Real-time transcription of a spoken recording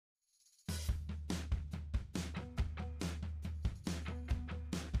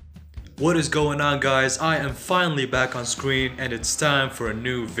What is going on, guys? I am finally back on screen and it's time for a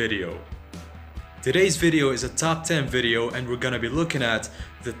new video. Today's video is a top 10 video and we're gonna be looking at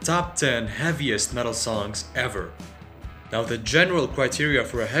the top 10 heaviest metal songs ever. Now, the general criteria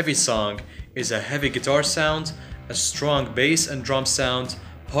for a heavy song is a heavy guitar sound, a strong bass and drum sound,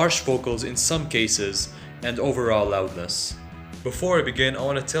 harsh vocals in some cases, and overall loudness. Before I begin, I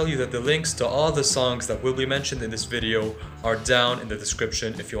want to tell you that the links to all the songs that will be mentioned in this video are down in the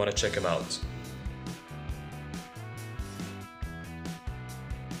description if you want to check them out.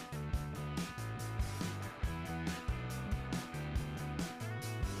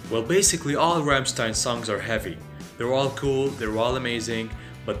 Well, basically all Rammstein songs are heavy. They're all cool, they're all amazing,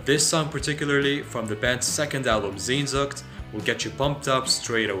 but this song particularly from the band's second album Sehnsucht will get you pumped up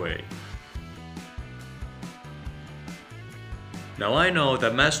straight away. Now, I know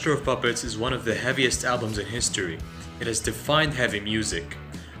that Master of Puppets is one of the heaviest albums in history. It has defined heavy music.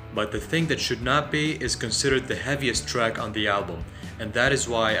 But the thing that should not be is considered the heaviest track on the album, and that is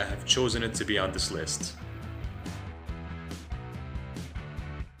why I have chosen it to be on this list.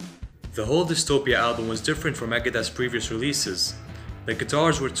 The whole Dystopia album was different from Megadeth's previous releases. The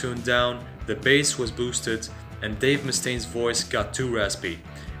guitars were tuned down, the bass was boosted, and Dave Mustaine's voice got too raspy.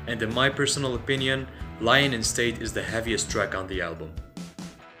 And in my personal opinion, Lion in State is the heaviest track on the album.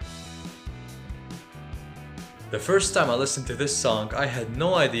 The first time I listened to this song, I had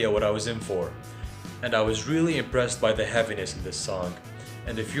no idea what I was in for. And I was really impressed by the heaviness in this song.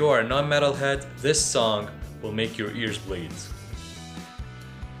 And if you are a non-metalhead, this song will make your ears bleed.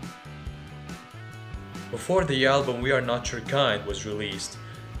 Before the album We Are Not Your Kind was released,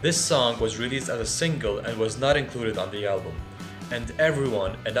 this song was released as a single and was not included on the album. And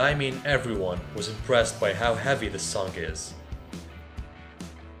everyone, and I mean everyone, was impressed by how heavy this song is.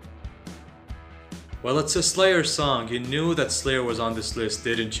 Well, it's a Slayer song. You knew that Slayer was on this list,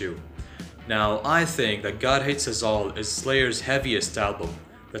 didn't you? Now, I think that God Hates Us All is Slayer's heaviest album.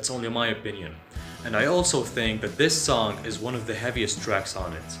 That's only my opinion. And I also think that this song is one of the heaviest tracks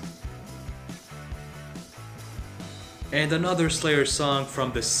on it. And another Slayer song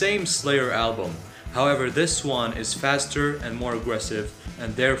from the same Slayer album. However, this one is faster and more aggressive,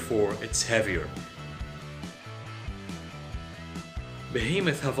 and therefore it's heavier.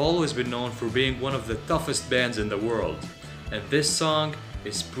 Behemoth have always been known for being one of the toughest bands in the world, and this song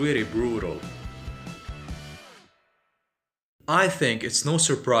is pretty brutal. I think it's no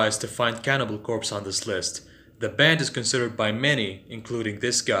surprise to find Cannibal Corpse on this list. The band is considered by many, including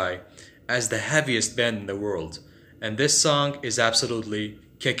this guy, as the heaviest band in the world, and this song is absolutely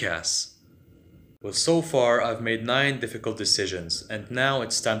kick-ass. Well, so far I've made 9 difficult decisions, and now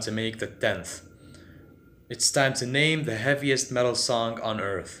it's time to make the 10th. It's time to name the heaviest metal song on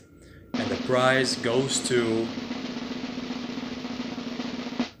earth, and the prize goes to...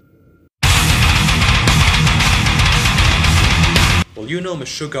 Well, you know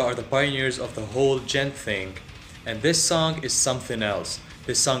Meshuggah are the pioneers of the whole gent thing, and this song is something else.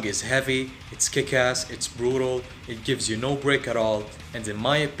 This song is heavy, it's kick-ass, it's brutal, it gives you no break at all, and in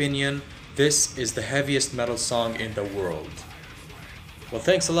my opinion, this is the heaviest metal song in the world. Well,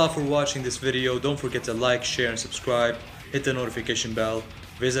 thanks a lot for watching this video. Don't forget to like, share, and subscribe. Hit the notification bell.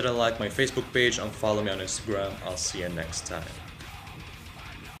 Visit and like my Facebook page and follow me on Instagram. I'll see you next time.